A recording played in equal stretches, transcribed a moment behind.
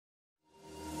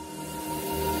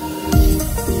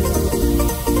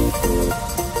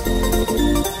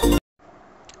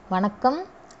வணக்கம்.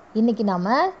 இன்றைக்கி நாம்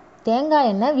தேங்காய்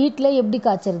எண்ணெய் வீட்டில் எப்படி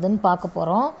காய்ச்சறதுன்னு பார்க்க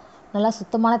போகிறோம். நல்லா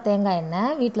சுத்தமான தேங்காய்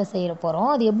எண்ணெய் வீட்டில் செய்ய போகிறோம்.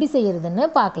 அது எப்படி செய்கிறதுன்னு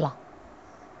பார்க்கலாம்.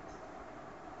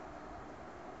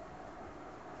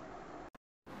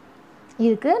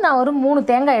 இதுக்கு நான் ஒரு 3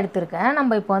 தேங்காய் எடுத்திருக்கேன்.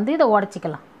 நம்ம இப்போ இதை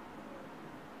உடச்சிக்கலாம்.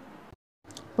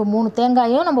 இப்போ 3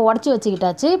 தேங்காயும் நம்ம உடச்சி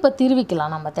வச்சுக்கிட்டாச்சு. இப்போ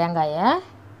திருவிக்கலாம் நம்ம தேங்காயை.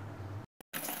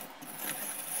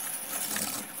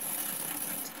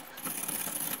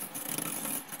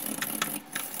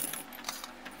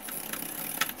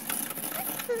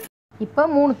 இப்போ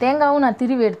 3 தேங்காயும் நான்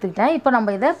திருவி எடுத்துக்கிட்டேன். இப்போ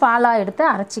நம்ம இதை பாலாக எடுத்து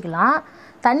அரைச்சிக்கலாம்.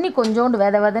 தண்ணி கொஞ்சோண்டு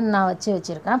வெதன்னு நான்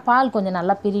வச்சுருக்கேன். பால் கொஞ்சம்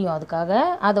நல்லா பிரியும், அதுக்காக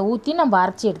அதை ஊற்றி நம்ம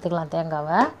அரைச்சி எடுத்துக்கலாம்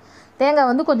தேங்காவை.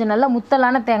 தேங்காய் கொஞ்சம் நல்லா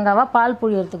முத்தலான தேங்காவாக பால்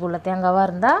புழியறதுக்கு உள்ள தேங்காவாக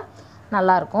இருந்தால்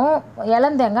நல்லாயிருக்கும்.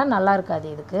 இளந்தேங்காய் நல்லா இருக்காது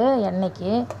இதுக்கு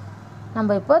எண்ணெய்க்கு.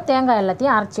 நம்ம இப்போ தேங்காய்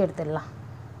எல்லாத்தையும் அரைச்சி எடுத்துடலாம்.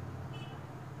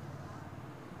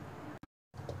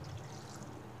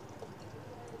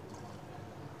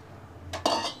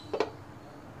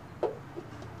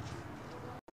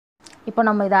 இப்போ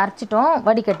நம்ம இதை அரைச்சிட்டோம்,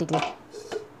 வடிகட்டிக்கலாம்.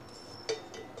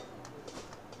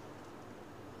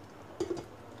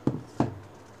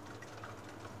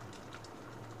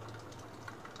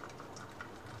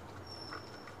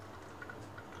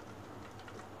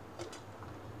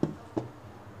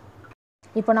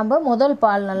 இப்போ நம்ம முதல்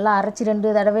பால் நல்லா அரைச்சி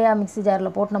 2 தடவையாக மிக்ஸி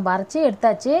ஜாரில் போட்டு நம்ம அரைச்சி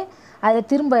எடுத்தாச்சு. அதில்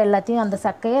திரும்ப எல்லாத்தையும் அந்த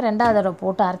சக்கையை 2வது தடவை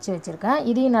போட்டு அரைச்சி வச்சுருக்கேன்.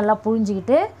 இதையும் நல்லா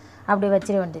புழிஞ்சிக்கிட்டு அப்படி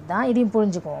வச்சிட வேண்டியது தான். இதையும்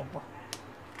புழிஞ்சுக்குவோம். இப்போ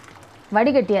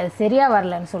வடிகட்டி அது சரியாக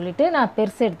வரலன்னு சொல்லிவிட்டு நான்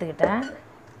பெருசு எடுத்துக்கிட்டேன்.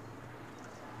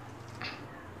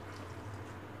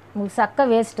 உங்களுக்கு சக்கை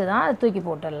வேஸ்ட்டு தான், அதை தூக்கி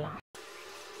போட்டுடலாம்.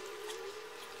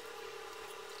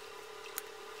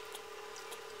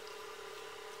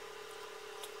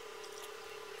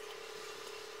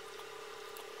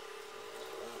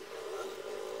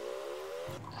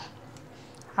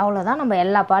 அவ்வளோதான், நம்ம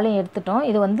எல்லா பாலையும் எடுத்துட்டோம்.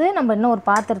 இது நம்ம இன்னும் ஒரு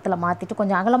பாத்திரத்தில் மாற்றிட்டு,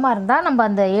 கொஞ்சம் அகலமாக இருந்தால் நம்ம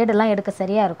அந்த ஏடெல்லாம் எடுக்க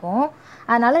சரியாக இருக்கும்.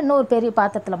 அதனால் இன்னொரு பெரிய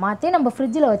பாத்திரத்தில் மாற்றி நம்ம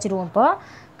ஃப்ரிட்ஜில் வச்சுடுவோம். இப்போ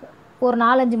ஒரு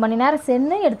 4-5 மணி நேரம்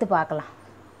சென்று எடுத்து பார்க்கலாம்.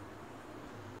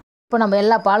 இப்போ நம்ம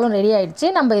எல்லா பாலும் ரெடி ஆகிடுச்சு.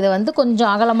 நம்ம இதை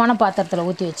கொஞ்சம் அகலமான பாத்திரத்தில்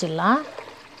ஊற்றி வச்சிடலாம்.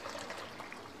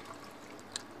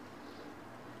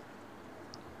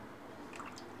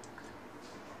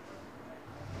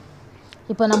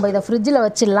 இப்போ நம்ம இதை ஃப்ரிட்ஜில்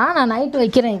வச்சிடலாம். நான் நைட்டு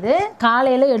வைக்கிறேன், இது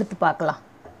காலையில் எடுத்து பார்க்கலாம்.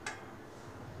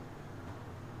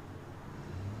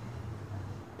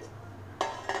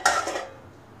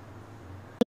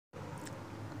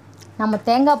 நம்ம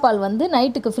தேங்காய் பால்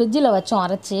நைட்டுக்கு ஃப்ரிட்ஜில் வச்சோம்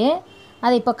அரைச்சி.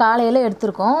 அதை இப்போ காலையில்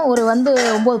எடுத்துருக்கோம். ஒரு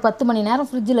 9-10 மணி நேரம்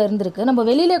ஃப்ரிட்ஜில் இருந்திருக்கு. நம்ம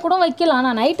வெளியிலே கூட வைக்கலாம்.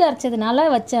 நான் நைட்டு அரைச்சதுனால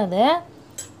வச்சேன் அதை.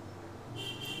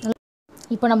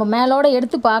 இப்போ நம்ம மேலோட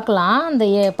எடுத்து பார்க்கலாம். அந்த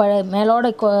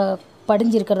மேலோட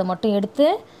படிஞ்சிருக்கிறத மட்டும் எடுத்து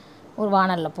ஒரு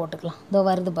வானலில் போட்டுக்கலாம். இதோ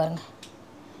வருது பாருங்கள்.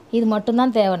 இது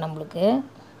மட்டும்தான் தேவை நம்மளுக்கு.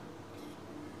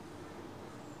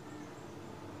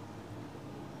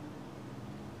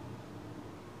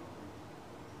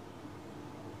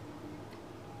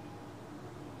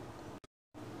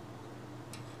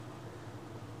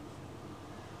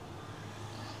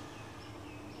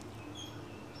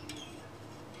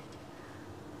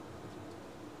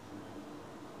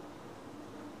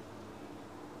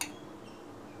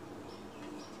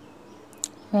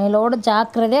 மேலோடு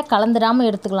ஜாக்கிரதையாக கலந்துடாமல்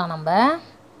எடுத்துக்கலாம்.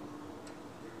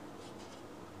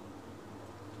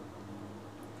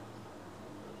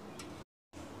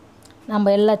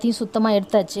 நம்ம எல்லாத்தையும் சுத்தமாக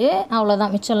எடுத்தாச்சு.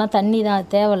 அவ்வளோதான், மிச்சம்லாம் தண்ணி தான்,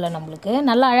 தேவையில்லை நம்மளுக்கு.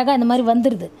 நல்லா அழகாக இந்த மாதிரி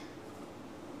வந்துடுது.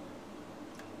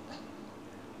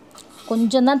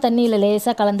 கொஞ்சம் தான் தண்ணியில்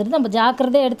லேசாக கலந்துடுது. நம்ம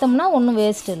ஜாக்கிரதையாக எடுத்தோம்னா ஒன்றும்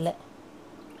வேஸ்ட் இல்லை.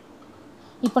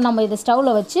 இப்போ நம்ம இதை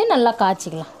ஸ்டவ்வில் வச்சு நல்லா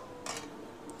காய்ச்சிக்கலாம்.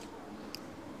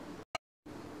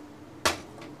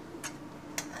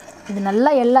 இது நல்லா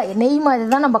நெய் மாதிரி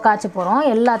தான் நம்ம காய்ச்ச போகிறோம்.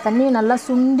 எல்லா தண்ணியும் நல்லா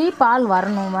சுண்டி பால்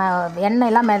வரணும்,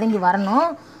 எண்ணெயெல்லாம் மிதங்கி வரணும்.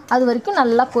 அது வரைக்கும்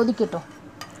நல்லா கொதிக்கட்டும்.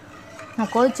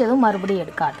 நான் கொதித்ததும் மறுபடியும்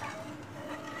எடுக்காட்டேன்.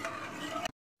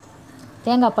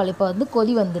 தேங்காய் பால் இப்போ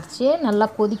கொதி வந்துடுச்சு, நல்லா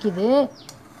கொதிக்குது.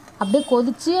 அப்படியே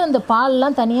கொதித்து அந்த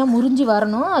பால்லாம் தனியாக முறிஞ்சி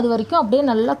வரணும். அது வரைக்கும் அப்படியே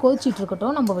நல்லா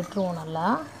கொதிச்சிட்ருக்கட்டும். நம்ம விட்டுருவோம். நல்லா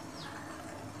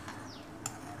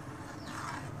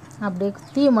அப்படியே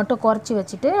தீயை மட்டும் குறைச்சி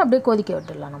வச்சுட்டு அப்படியே கொதிக்க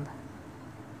விட்டுடலாம். நம்ம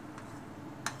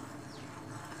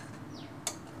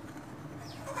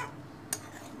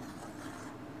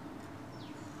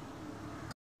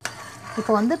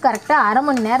இப்போ கரெக்டாக அரை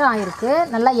மணி நேரம் ஆகிருக்கு.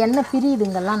 நல்லா எண்ணெய்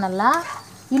பிரியுதுங்கெல்லாம். நல்லா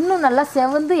இன்னும் நல்லா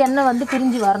செவந்து எண்ணெய்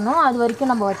பிரிஞ்சு வரணும். அது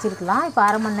வரைக்கும் நம்ம வச்சுருக்கலாம். இப்போ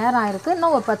அரை மணி நேரம் ஆகிருக்கு.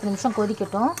 இன்னும் ஒரு 10 நிமிஷம்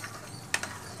கொதிக்கட்டும்,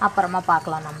 அப்புறமா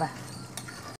பார்க்கலாம். நம்ம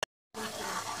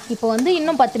இப்போ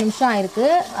இன்னும் 10 நிமிஷம் ஆகிருக்கு.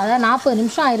 அதாவது 40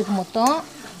 நிமிஷம் ஆகிருக்கு மொத்தம்.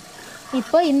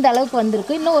 இப்போ இந்த அளவுக்கு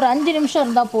வந்திருக்கு. இன்னும் ஒரு 5 நிமிஷம்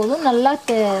இருந்தால் போதும். நல்லா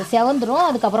செவந்துடும்.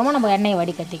 அதுக்கப்புறமா நம்ம எண்ணெயை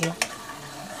வடிகட்டிக்கலாம்.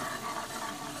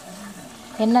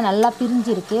 எண்ணெய் நல்லா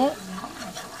பிரிஞ்சிருக்கு.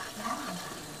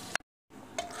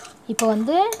 இப்போ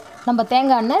வந்து நம்ம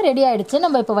தேங்காய் எண்ணெய் ரெடி ஆகிடுச்சு.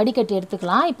 நம்ம இப்போ வடிகட்டி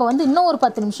எடுத்துக்கலாம். இப்போ வந்து இன்னும் ஒரு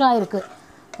 10 நிமிஷம் ஆயிருக்கு.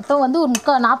 மொத்தம் வந்து ஒரு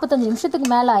 45 நிமிஷத்துக்கு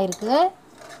மேலே ஆயிருக்கு.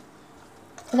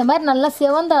 இந்த மாதிரி நல்லா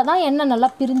செவந்தால் தான் எண்ணெய் நல்லா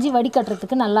பிரிஞ்சு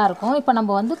வடிகட்டுறதுக்கு நல்லாயிருக்கும். இப்போ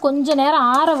நம்ம வந்து கொஞ்சம் நேரம்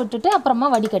ஆற விட்டுட்டு அப்புறமா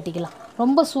வடிகட்டிக்கலாம்.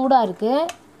 ரொம்ப சூடாக இருக்குது.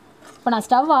 இப்போ நான்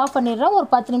ஸ்டவ் ஆஃப் பண்ணிடுறேன். ஒரு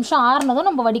 10 நிமிஷம் ஆறுனதும்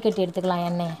நம்ம வடிகட்டி எடுத்துக்கலாம்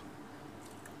எண்ணெயை.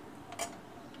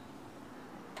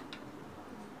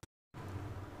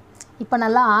 இப்போ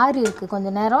நல்லா ஆறி இருக்குது.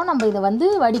 கொஞ்சம் நேரம் நம்ம இதை வந்து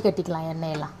வடிகட்டிக்கலாம்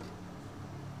எண்ணெயெல்லாம்.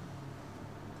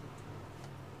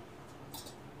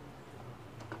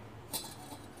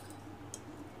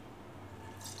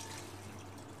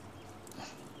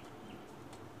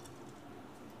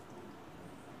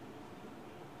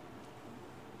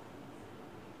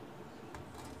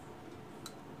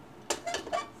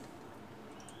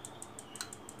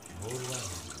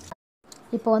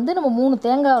 இப்போ வந்து நம்ம 3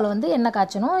 தேங்காவில் வந்து எண்ணெய்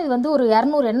காய்ச்சணும். இது வந்து ஒரு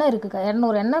 200 எண்ணெய் இருக்குது.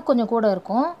 200 எண்ணெய் கொஞ்சம் கூட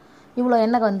இருக்கும். இவ்வளோ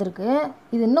எண்ணெய் வந்திருக்கு.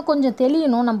 இது இன்னும் கொஞ்சம்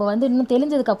தெளியணும். நம்ம வந்து இன்னும்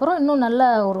தெளிஞ்சதுக்கப்புறம் இன்னும் நல்ல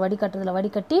ஒரு வடிகட்டுறதுல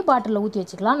வடிகட்டி பாட்டிலில் ஊற்றி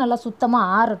வச்சுக்கலாம். நல்லா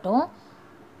சுத்தமாக ஆறட்டும்.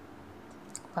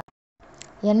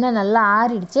 எண்ணெய் நல்லா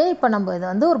ஆறிடுச்சு. இப்போ நம்ம இதை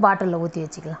வந்து ஒரு பாட்டிலில் ஊற்றி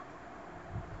வச்சுக்கலாம்.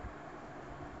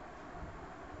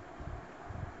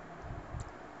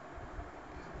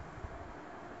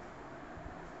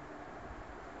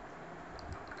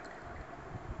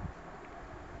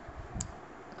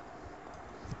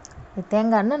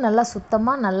 தேங்காய் எண்ணெய் நல்லா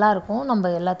சுத்தமாக நல்லாயிருக்கும். நம்ம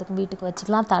எல்லாத்துக்கும் வீட்டுக்கு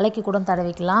வச்சுக்கலாம். தலைக்கு கூட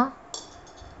தடவிக்கலாம்.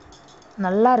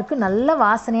 நல்லா இருக்குது. நல்ல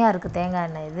வாசனையாக இருக்குது தேங்காய்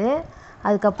எண்ணெய் இது.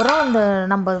 அதுக்கப்புறம்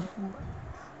நம்ம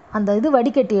அந்த இது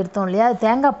வடிகட்டி எடுத்தோம் இல்லையா, அது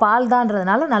தேங்காய் பால்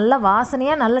தான்றதுனால நல்ல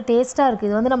வாசனையாக நல்ல டேஸ்ட்டாக இருக்குது.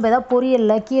 இது வந்து நம்ம எதாவது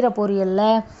பொரியலில், கீரை பொரியலில்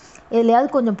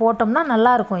எதுலையாவது கொஞ்சம் போட்டோம்னா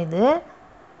நல்லாயிருக்கும். இது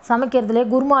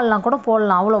சமைக்கிறதுலேயே குருமாலாம் கூட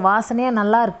போடலாம். அவ்வளோ வாசனையாக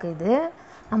நல்லா இருக்குது. இது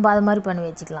நம்ம அது மாதிரி பண்ணி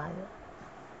வச்சுக்கலாம். இது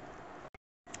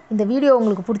இந்த வீடியோ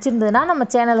உங்களுக்கு பிடிச்சிருந்ததுன்னா நம்ம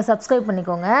சேனலை சப்ஸ்கிரைப்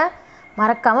பண்ணிக்கோங்க.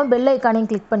 மறக்காமல் பெல் ஐக்கானையும்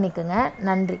கிளிக் பண்ணிக்கோங்க.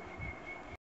 நன்றி.